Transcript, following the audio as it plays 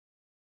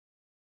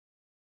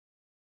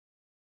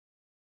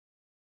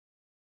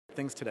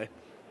things today.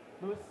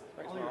 Lewis,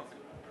 thanks, Mark.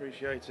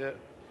 Appreciate it.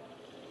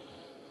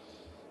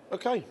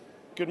 Okay,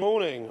 good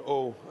morning,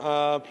 all.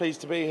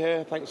 Pleased to be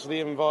here. Thanks for the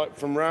invite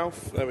from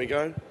Ralph. There we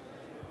go.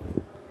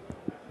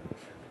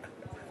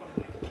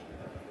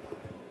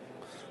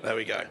 There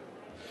we go.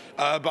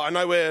 But I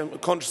know we're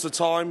conscious of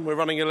time. We're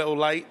running a little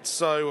late,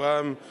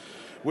 so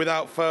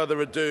without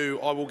further ado,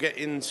 I will get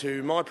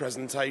into my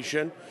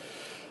presentation.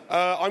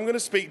 I'm going to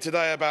speak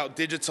today about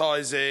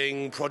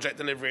digitising project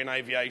delivery in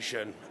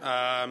aviation.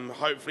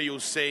 Hopefully you'll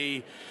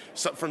see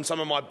from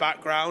some of my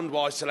background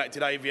why I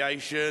selected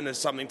aviation as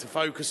something to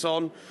focus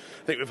on.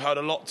 I think we've heard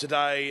a lot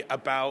today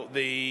about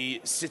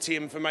the city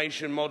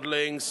information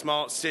modelling,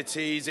 smart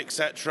cities,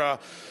 etc.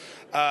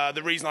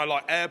 The reason I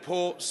like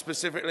airports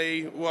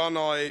specifically, one,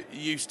 I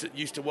used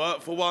to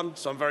work for one,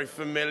 so I'm very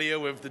familiar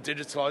with the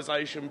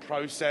digitalisation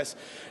process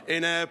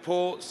in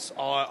airports.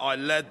 I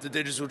led the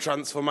digital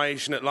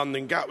transformation at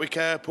London Gatwick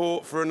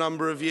Airport for a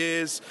number of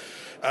years,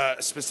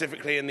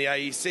 specifically in the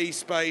AEC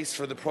space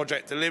for the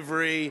project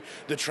delivery,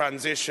 the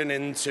transition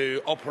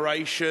into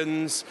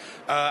operations,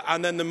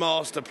 and then the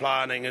master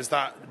planning as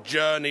that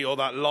journey or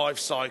that life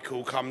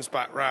cycle comes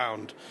back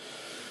round.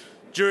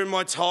 During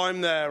my time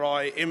there,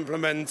 I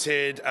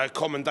implemented a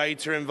common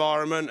data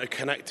environment, a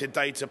connected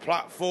data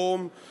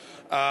platform,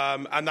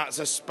 and that's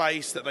a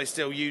space that they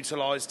still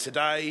utilise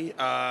today.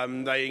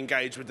 They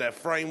engage with their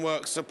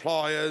framework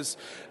suppliers,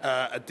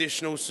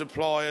 additional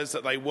suppliers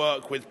that they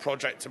work with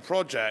project to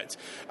project,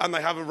 and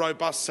they have a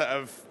robust set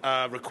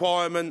of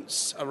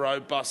requirements, a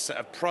robust set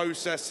of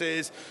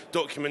processes,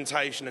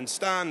 documentation and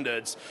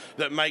standards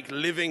that make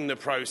living the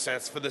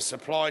process for the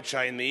supply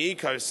chain, the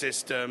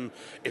ecosystem,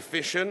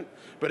 efficient,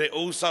 but it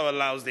also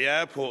allows the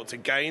airport to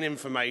gain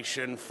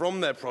information from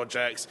their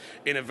projects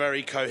in a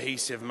very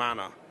cohesive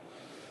manner.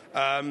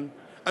 And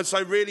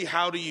so really,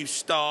 how do you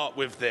start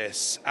with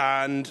this?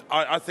 And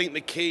I think the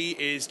key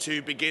is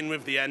to begin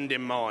with the end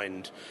in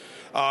mind.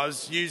 I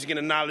was using an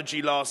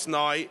analogy last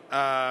night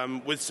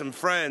with some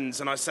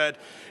friends, and I said,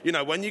 you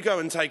know, when you go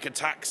and take a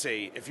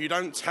taxi, if you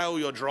don't tell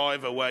your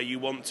driver where you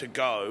want to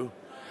go,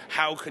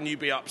 how can you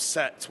be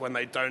upset when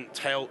they don't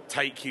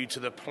take you to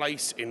the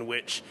place in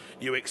which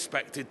you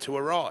expected to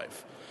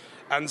arrive?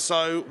 And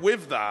so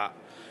with that,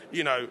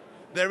 you know,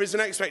 there is an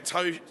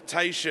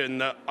expectation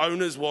that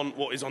owners want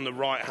what is on the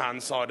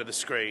right-hand side of the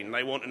screen.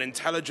 They want an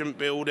intelligent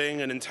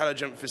building, an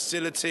intelligent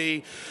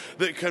facility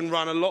that can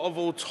run a lot of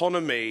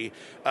autonomy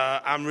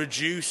and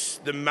reduce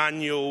the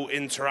manual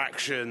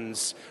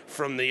interactions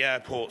from the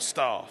airport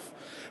staff.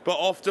 But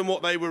often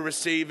what they were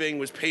receiving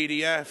was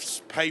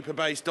PDFs,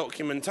 paper-based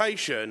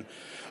documentation,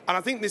 and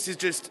I think this is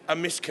just a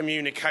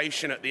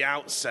miscommunication at the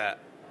outset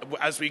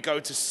as we go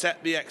to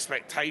set the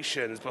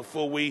expectations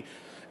before we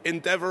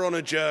endeavour on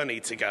a journey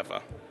together.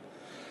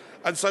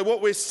 And so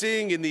what we're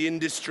seeing in the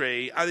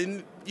industry,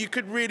 and you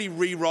could really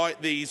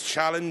rewrite these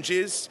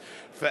challenges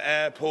for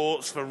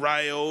airports, for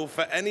rail,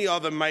 for any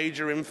other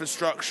major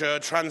infrastructure,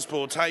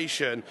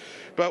 transportation,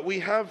 but we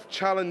have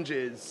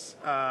challenges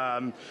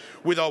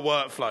with our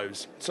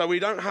workflows. So we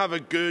don't have a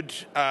good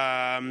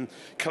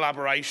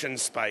collaboration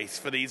space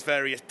for these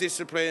various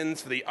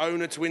disciplines, for the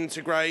owner to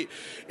integrate.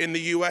 In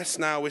the US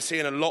now, we're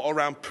seeing a lot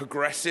around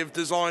progressive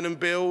design and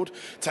build,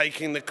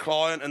 taking the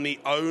client and the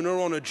owner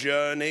on a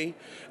journey.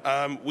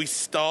 We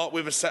start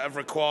with a set of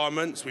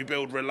requirements, we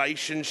build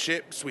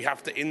relationships, we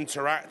have to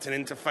interact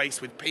and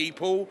interface with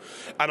people,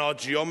 and our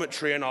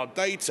geometry and our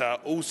data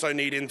also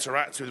need to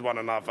interact with one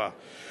another.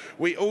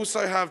 We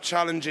also have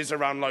challenges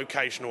around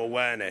locational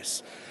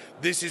awareness.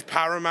 This is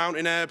paramount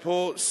in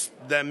airports.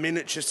 They're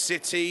miniature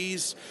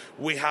cities.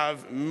 We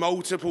have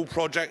multiple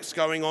projects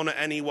going on at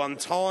any one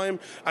time,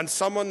 and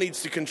someone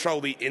needs to control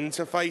the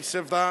interface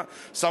of that.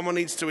 Someone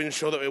needs to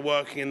ensure that we're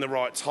working in the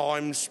right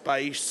time,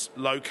 space,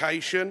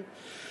 location.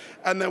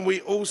 And then we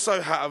also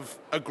have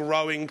a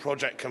growing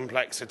project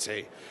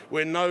complexity.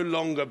 We're no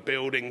longer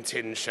building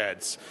tin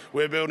sheds.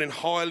 We're building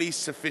highly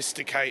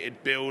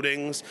sophisticated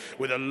buildings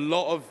with a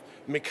lot of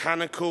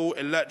mechanical,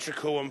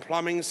 electrical and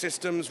plumbing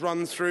systems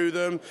run through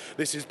them.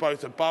 This is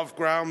both above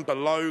ground,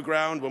 below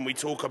ground. When we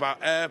talk about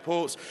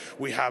airports,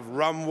 we have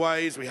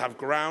runways, we have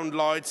ground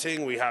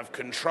lighting, we have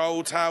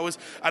control towers,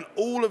 and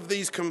all of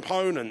these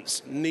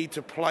components need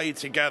to play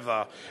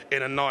together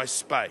in a nice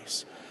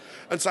space.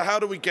 And so how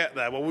do we get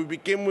there? Well, we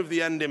begin with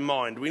the end in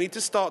mind. We need to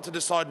start to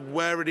decide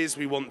where it is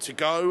we want to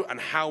go and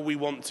how we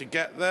want to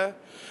get there.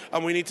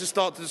 And we need to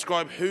start to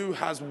describe who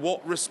has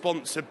what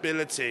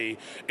responsibility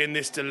in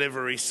this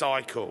delivery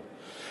cycle.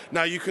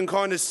 Now, you can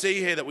kind of see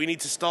here that we need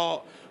to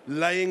start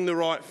laying the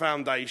right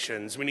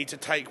foundations. We need to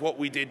take what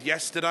we did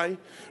yesterday,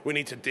 we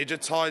need to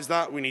digitize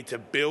that, we need to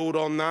build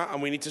on that,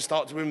 and we need to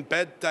start to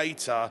embed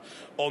data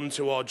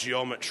onto our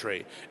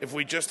geometry. If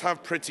we just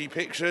have pretty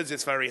pictures,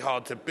 it's very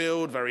hard to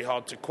build, very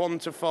hard to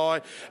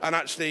quantify, and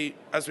actually,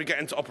 as we get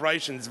into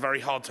operations, it's very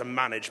hard to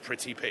manage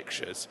pretty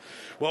pictures.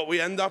 What we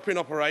end up in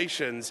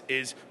operations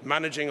is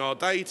managing our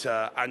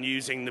data and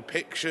using the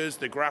pictures,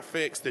 the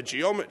graphics, the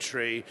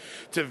geometry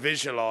to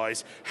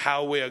visualize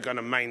how we are going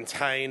to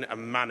maintain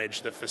and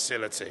manage the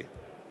facility.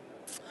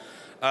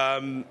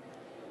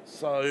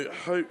 So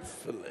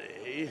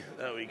hopefully,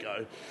 there we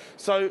go.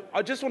 So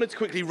I just wanted to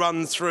quickly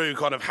run through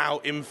kind of how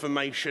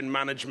information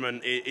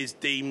management is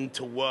deemed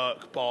to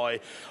work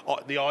by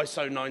the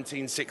ISO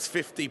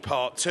 19650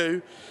 Part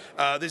 2.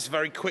 This is a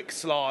very quick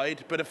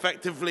slide, but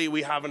effectively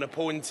we have an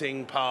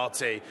appointing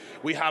party.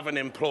 We have an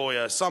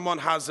employer. Someone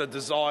has a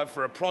desire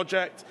for a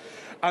project,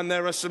 and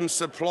there are some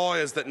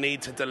suppliers that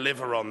need to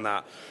deliver on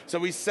that. So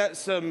we set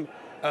some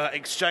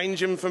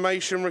exchange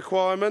information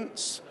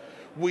requirements.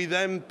 We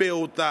then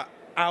build that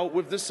out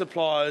with the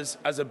suppliers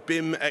as a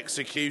BIM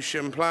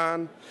execution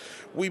plan.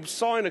 We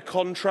sign a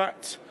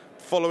contract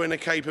following a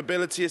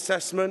capability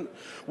assessment.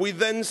 We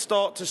then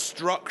start to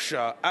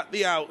structure at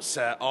the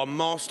outset our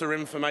master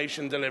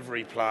information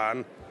delivery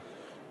plan,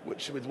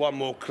 which with one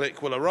more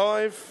click will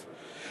arrive.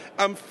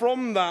 And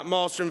from that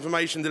master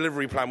information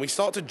delivery plan, we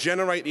start to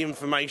generate the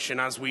information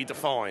as we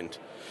defined.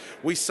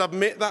 We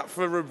submit that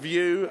for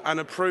review and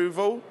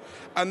approval,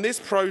 and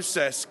this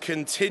process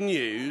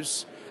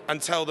continues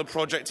until the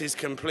project is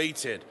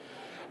completed.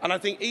 And I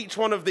think each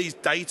one of these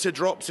data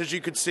drops, as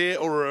you could see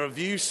it, or a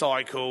review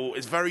cycle,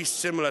 is very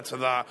similar to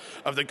that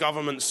of the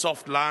government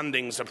soft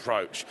landings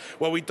approach,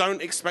 where we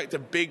don't expect a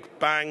big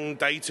bang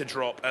data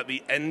drop at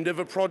the end of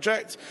a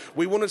project.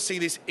 We want to see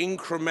this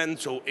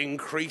incremental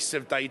increase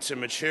of data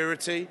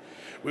maturity.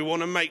 We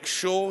want to make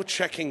sure,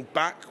 checking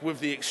back with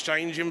the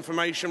exchange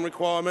information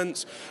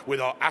requirements, with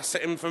our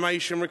asset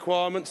information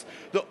requirements,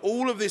 that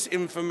all of this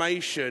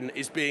information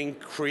is being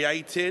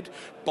created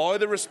by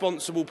the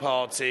responsible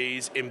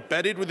parties,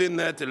 embedded within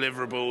their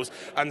deliverables,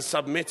 and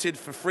submitted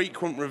for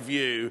frequent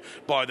review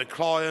by the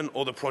client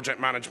or the project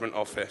management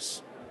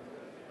office.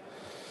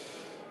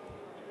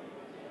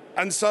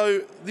 And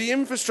so the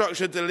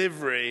infrastructure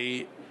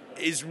delivery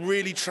is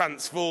really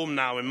transformed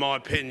now, in my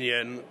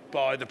opinion,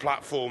 by the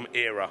platform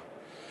era.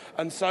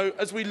 And so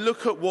as we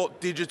look at what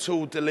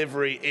digital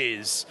delivery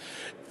is,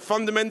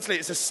 fundamentally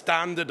it's a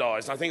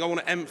standardized, I think I want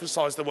to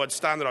emphasize the word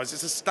standardized,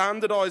 it's a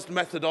standardized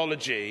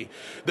methodology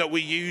that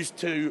we use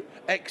to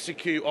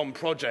execute on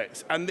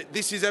projects. And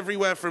this is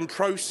everywhere from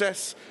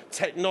process,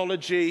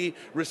 technology,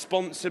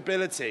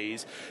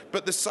 responsibilities.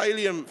 But the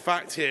salient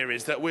fact here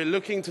is that we're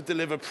looking to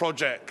deliver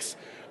projects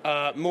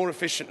more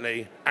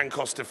efficiently and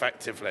cost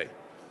effectively.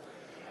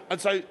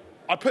 And so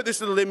I put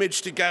this little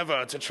image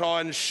together to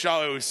try and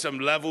show some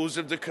levels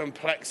of the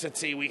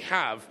complexity we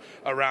have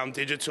around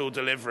digital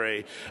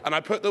delivery. And I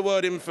put the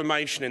word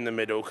information in the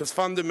middle because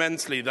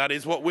fundamentally that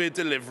is what we're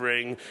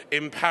delivering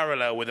in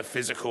parallel with a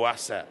physical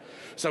asset.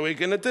 So we're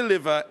going to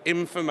deliver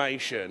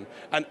information,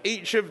 and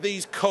each of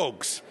these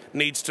cogs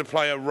needs to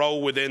play a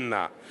role within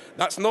that.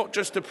 That's not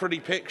just a pretty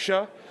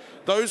picture.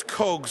 Those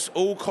cogs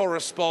all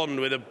correspond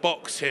with a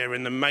box here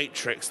in the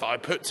matrix that I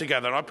put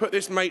together. I put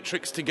this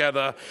matrix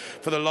together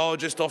for the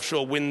largest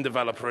offshore wind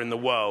developer in the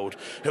world,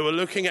 who are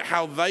looking at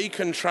how they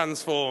can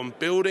transform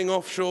building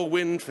offshore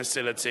wind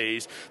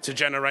facilities to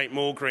generate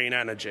more green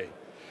energy.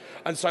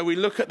 And so we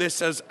look at this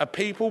as a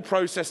people,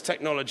 process,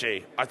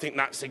 technology. I think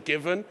that's a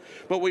given.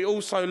 But we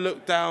also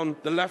look down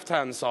the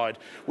left-hand side.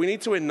 We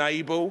need to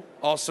enable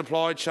our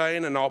supply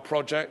chain and our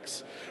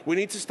projects. We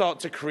need to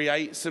start to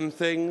create some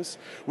things.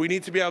 We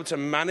need to be able to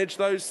manage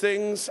those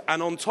things.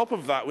 And on top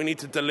of that, we need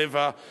to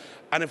deliver.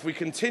 And if we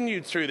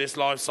continued through this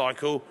life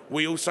cycle,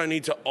 we also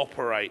need to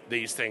operate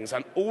these things.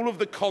 And all of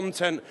the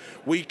content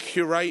we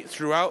curate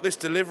throughout this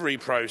delivery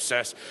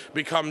process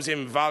becomes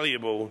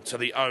invaluable to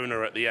the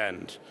owner at the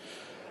end.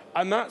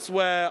 And that's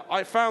where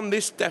I found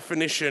this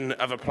definition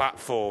of a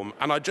platform,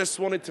 and I just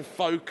wanted to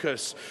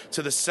focus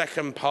to the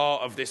second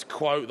part of this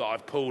quote that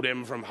I've pulled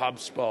in from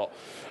HubSpot.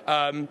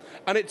 And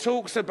it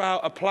talks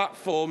about a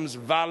platform's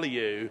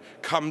value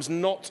comes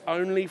not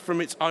only from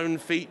its own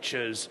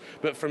features,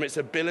 but from its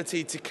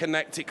ability to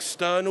connect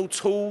external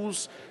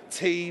tools,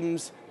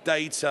 teams,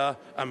 data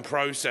and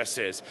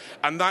processes.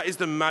 And that is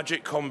the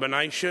magic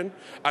combination,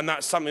 and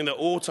that's something that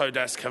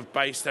Autodesk have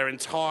based their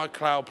entire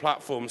cloud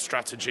platform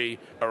strategy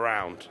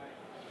around.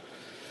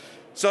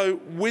 So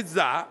with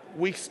that,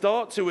 we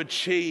start to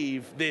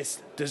achieve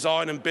this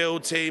design and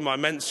build team. I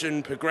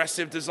mentioned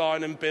progressive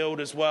design and build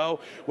as well,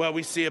 where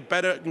we see a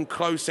better and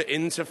closer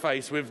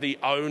interface with the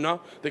owner,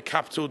 the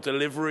capital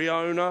delivery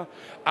owner,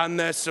 and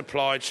their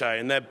supply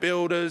chain, their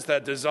builders, their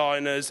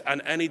designers,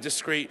 and any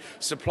discrete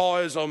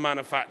suppliers or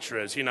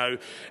manufacturers. You know,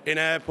 in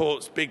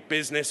airports, big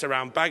business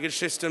around baggage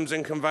systems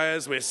and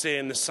conveyors. We're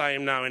seeing the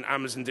same now in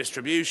Amazon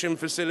distribution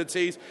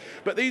facilities.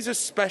 But these are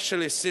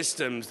specialist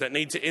systems that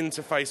need to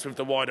interface with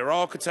the wider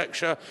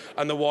architecture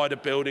and the wider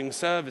building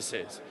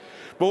services.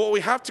 But what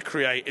we have to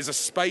create is a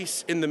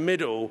space in the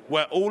middle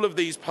where all of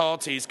these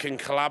parties can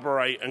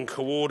collaborate and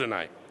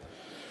coordinate.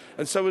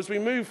 And so as we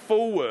move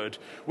forward,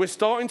 we're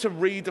starting to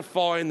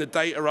redefine the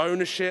data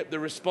ownership, the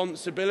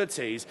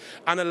responsibilities,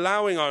 and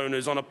allowing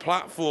owners on a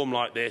platform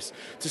like this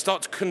to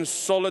start to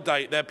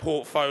consolidate their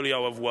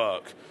portfolio of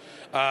work.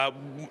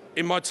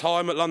 In my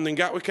time at London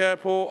Gatwick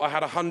Airport, I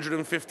had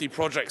 150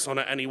 projects on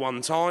at any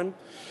one time.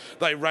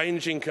 They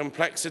range in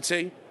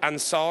complexity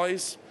and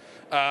size.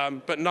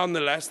 But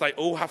nonetheless, they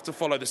all have to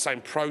follow the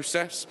same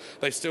process.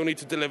 They still need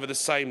to deliver the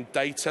same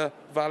data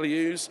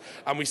values,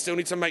 and we still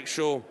need to make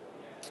sure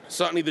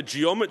certainly the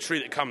geometry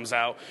that comes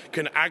out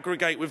can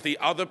aggregate with the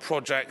other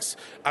projects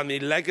and the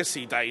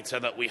legacy data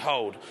that we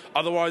hold.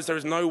 Otherwise, there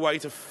is no way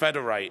to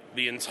federate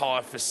the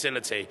entire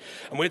facility.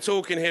 And we're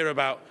talking here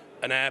about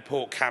an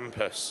airport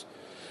campus.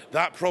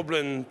 That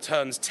problem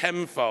turns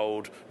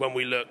tenfold when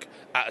we look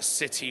at a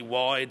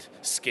city-wide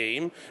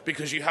scheme,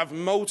 because you have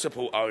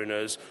multiple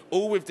owners,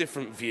 all with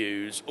different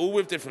views, all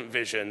with different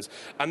visions,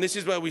 and this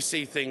is where we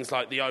see things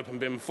like the open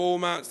BIM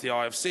formats, the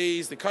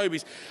IFCs, the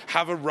COBIs,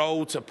 have a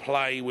role to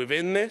play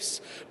within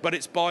this, but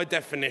it's by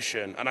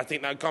definition, and I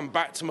think that come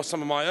back to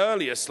some of my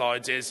earlier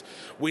slides, is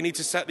we need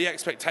to set the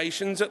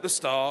expectations at the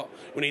start,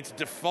 we need to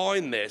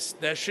define this,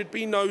 there should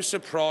be no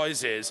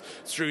surprises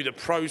through the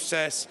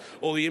process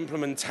or the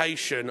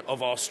implementation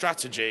of our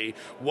strategy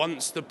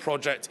once the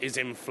project is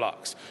in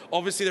flux.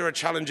 Obviously, there are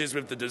challenges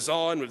with the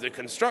design, with the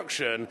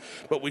construction,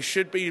 but we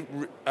should be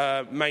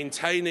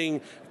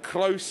maintaining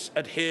close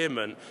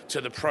adherence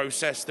to the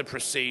process, the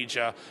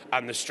procedure,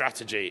 and the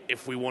strategy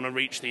if we want to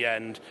reach the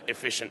end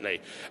efficiently.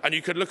 And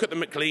you could look at the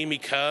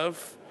McLeamy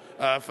curve,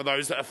 for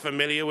those that are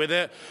familiar with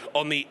it,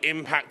 on the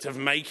impact of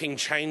making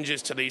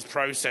changes to these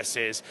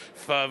processes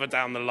further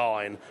down the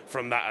line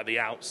from that at the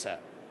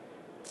outset.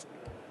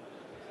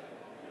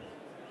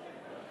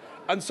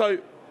 And so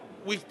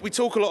we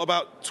talk a lot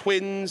about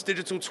twins,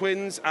 digital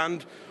twins,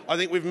 and I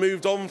think we've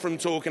moved on from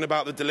talking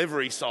about the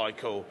delivery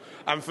cycle.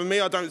 And for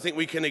me, I don't think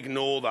we can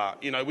ignore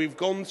that. You know, we've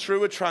gone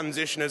through a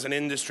transition as an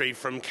industry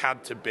from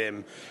CAD to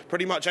BIM.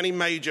 Pretty much any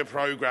major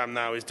program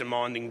now is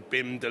demanding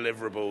BIM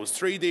deliverables,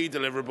 3D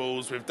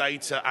deliverables with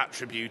data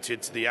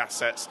attributed to the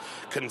assets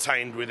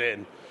contained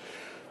within.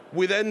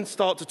 We then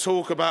start to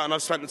talk about, and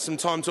I've spent some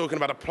time talking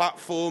about a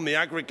platform, the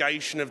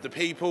aggregation of the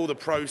people, the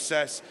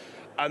process,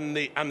 and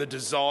the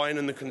design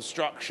and the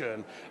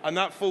construction, and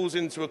that falls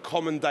into a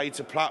common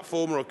data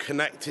platform or a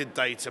connected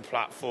data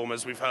platform,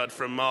 as we've heard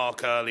from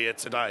Mark earlier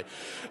today.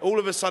 All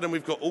of a sudden,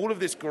 we've got all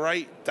of this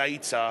great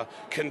data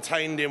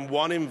contained in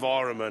one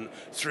environment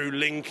through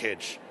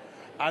linkage.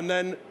 And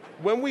then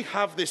when we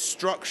have this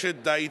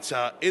structured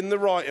data in the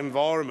right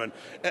environment,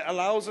 it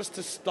allows us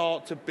to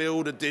start to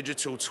build a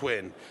digital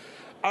twin.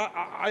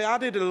 I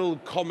added a little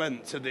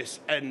comment to this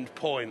end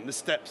point, the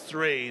step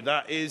 3,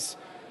 that is,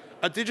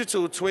 a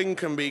digital twin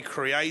can be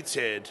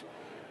created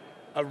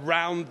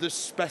around the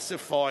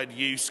specified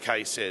use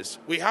cases.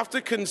 We have to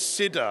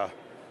consider,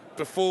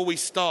 before we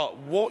start,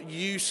 what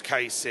use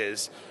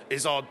cases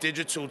is our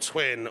digital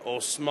twin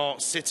or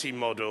smart city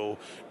model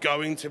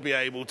going to be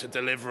able to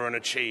deliver and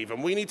achieve?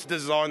 And we need to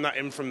design that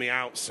in from the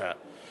outset.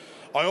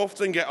 I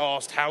often get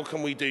asked, how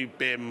can we do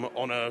BIM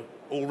on an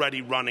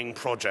already running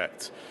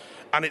project?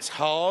 And it's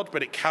hard,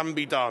 but it can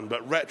be done.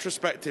 But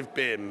retrospective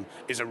BIM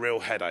is a real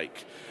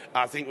headache.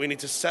 I think we need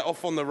to set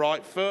off on the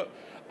right foot,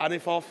 and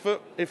if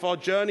our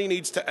journey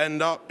needs to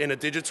end up in a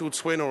digital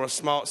twin or a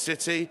smart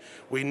city,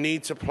 we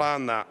need to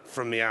plan that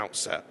from the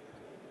outset.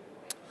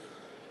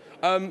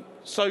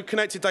 So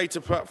connected data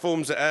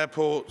platforms at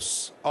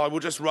airports, I will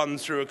just run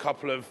through a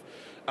couple of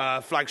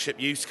flagship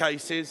use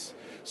cases.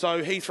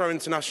 So Heathrow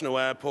International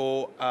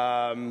Airport,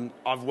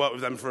 I've worked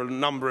with them for a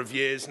number of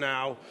years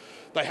now.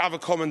 They have a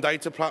common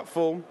data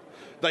platform.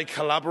 They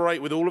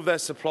collaborate with all of their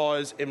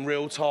suppliers in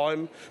real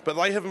time, but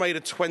they have made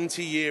a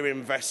 20-year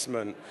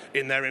investment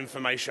in their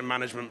information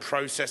management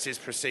processes,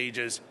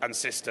 procedures, and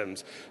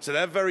systems. So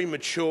they're very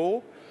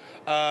mature.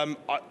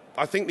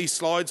 I think these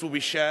slides will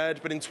be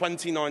shared, but in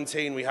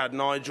 2019 we had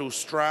Nigel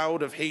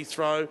Stroud of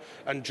Heathrow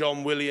and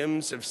John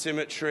Williams of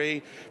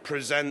Symmetry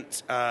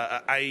present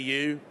at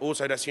AU,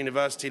 Autodesk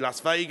University, Las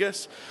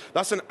Vegas.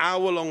 That's an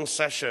hour-long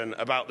session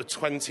about the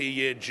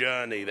 20-year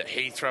journey that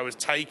Heathrow has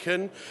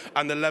taken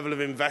and the level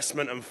of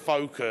investment and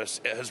focus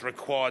it has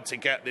required to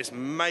get this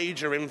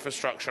major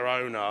infrastructure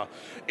owner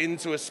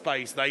into a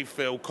space they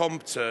feel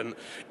competent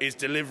is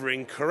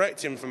delivering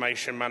correct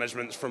information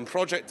management from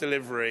project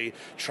delivery,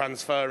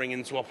 transferring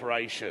into operations.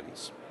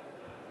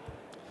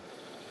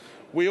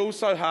 We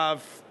also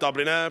have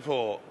Dublin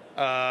Airport.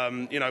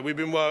 I've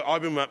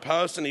been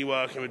personally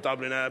working with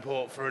Dublin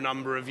Airport for a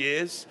number of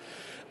years.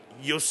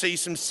 You'll see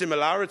some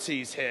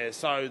similarities here.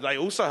 So they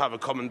also have a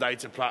common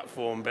data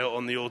platform built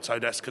on the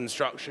Autodesk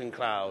Construction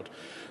Cloud.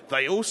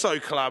 They also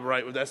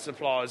collaborate with their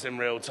suppliers in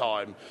real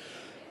time.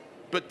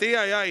 But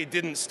DAA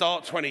didn't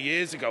start 20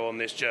 years ago on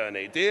this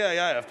journey.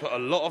 DAA have put a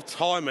lot of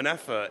time and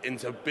effort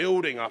into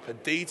building up a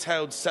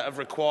detailed set of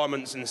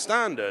requirements and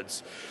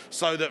standards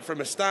so that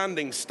from a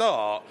standing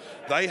start,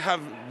 they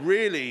have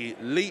really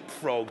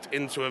leapfrogged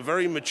into a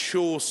very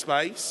mature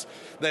space.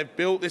 They've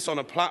built this on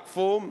a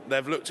platform.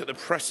 They've looked at the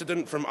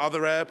precedent from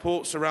other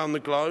airports around the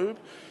globe.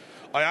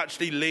 I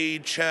actually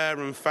lead, chair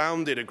and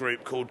founded a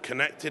group called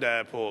Connected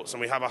Airports,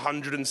 and we have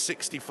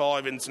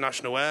 165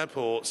 international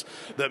airports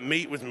that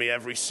meet with me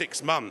every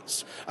 6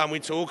 months, and we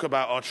talk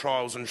about our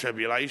trials and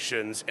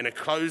tribulations in a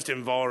closed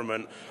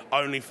environment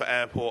only for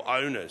airport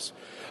owners.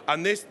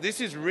 And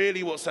this is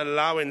really what's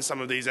allowing some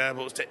of these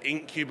airports to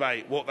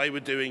incubate what they were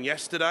doing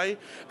yesterday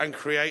and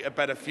create a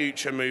better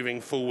future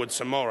moving forward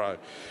tomorrow.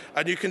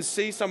 And you can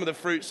see some of the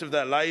fruits of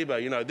their labour.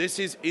 You know, this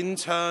is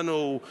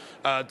internal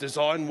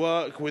design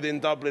work within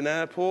Dublin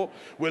Airport.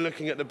 We're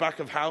looking at the back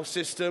of house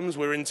systems.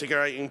 We're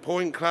integrating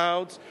point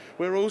clouds.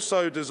 We're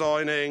also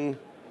designing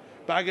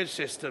baggage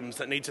systems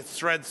that need to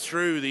thread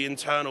through the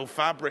internal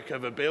fabric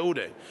of a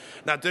building.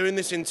 Now, doing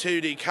this in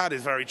 2D CAD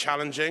is very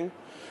challenging.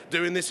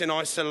 Doing this in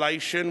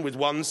isolation with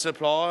one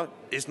supplier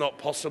is not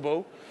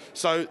possible.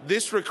 So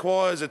this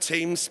requires a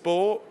team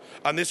sport,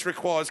 and this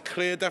requires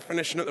clear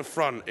definition at the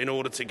front in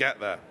order to get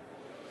there.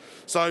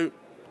 So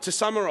to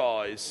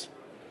summarise,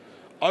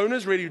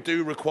 owners really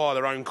do require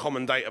their own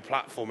common data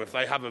platform if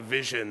they have a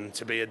vision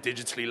to be a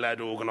digitally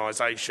led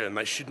organisation.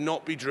 They should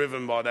not be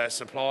driven by their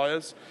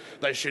suppliers.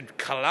 They should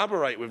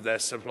collaborate with their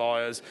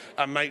suppliers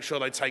and make sure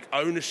they take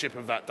ownership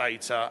of that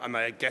data and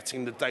they are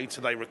getting the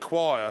data they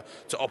require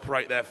to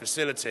operate their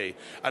facility.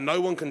 And no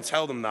one can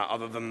tell them that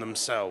other than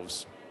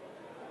themselves.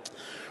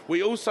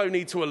 We also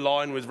need to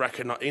align with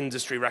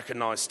industry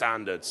recognised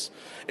standards.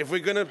 If we're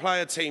going to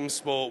play a team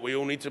sport, we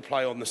all need to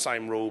play on the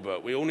same rule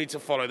book. We all need to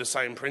follow the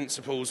same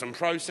principles and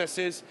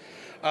processes.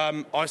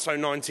 ISO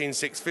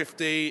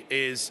 19650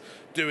 is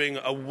doing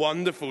a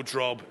wonderful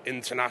job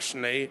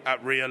internationally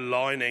at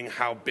realigning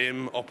how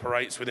BIM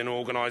operates within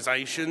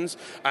organisations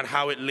and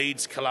how it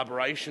leads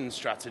collaboration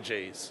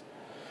strategies.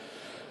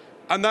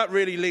 And that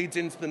really leads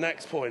into the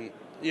next point.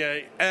 You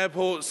know,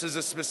 airports as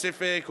a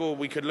specific, or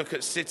we could look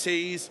at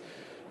cities.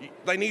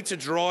 They need to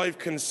drive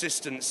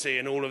consistency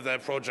in all of their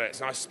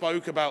projects. And I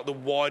spoke about the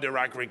wider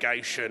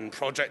aggregation,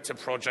 project to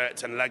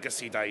project and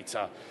legacy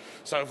data.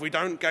 So if we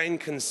don't gain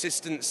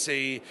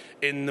consistency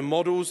in the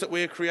models that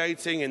we're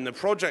creating, in the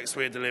projects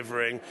we're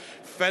delivering,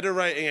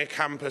 federating a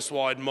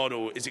campus-wide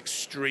model is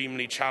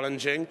extremely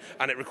challenging,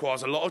 and it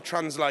requires a lot of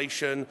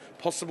translation,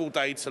 possible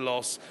data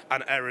loss,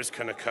 and errors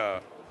can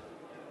occur.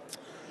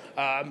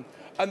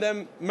 And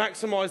then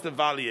maximise the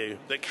value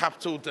that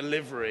capital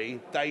delivery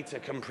data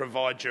can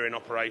provide during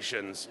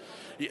operations.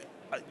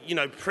 You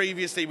know,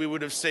 previously we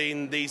would have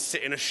seen these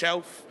sit in a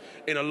shelf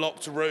in a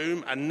locked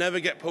room and never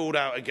get pulled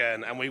out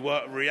again, and we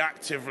work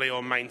reactively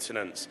on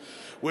maintenance.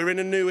 We're in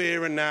a new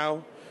era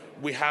now.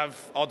 We have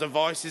our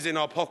devices in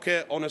our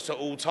pocket on us at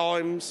all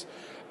times,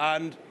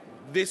 and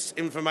this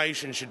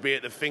information should be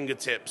at the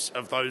fingertips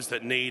of those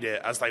that need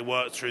it as they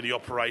work through the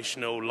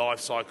operational life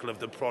cycle of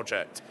the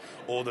project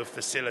or the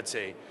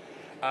facility.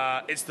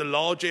 It's the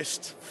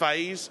largest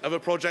phase of a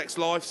project's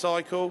life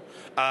cycle,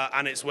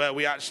 and it's where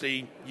we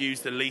actually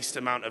use the least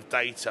amount of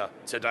data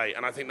to date.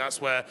 And I think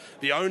that's where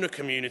the owner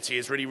community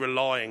is really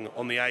relying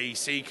on the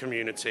AEC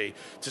community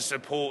to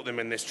support them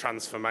in this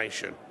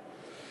transformation.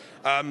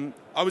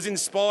 I was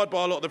inspired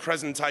by a lot of the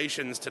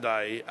presentations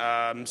today,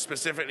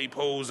 specifically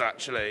Paul's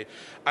actually,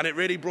 and it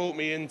really brought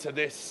me into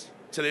this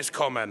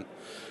comment.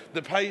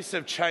 The pace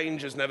of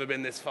change has never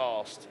been this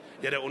fast,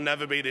 yet it will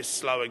never be this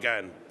slow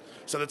again.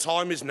 So the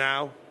time is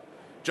now.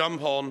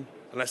 Jump on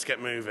and let's get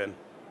moving.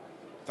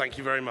 Thank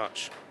you very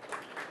much.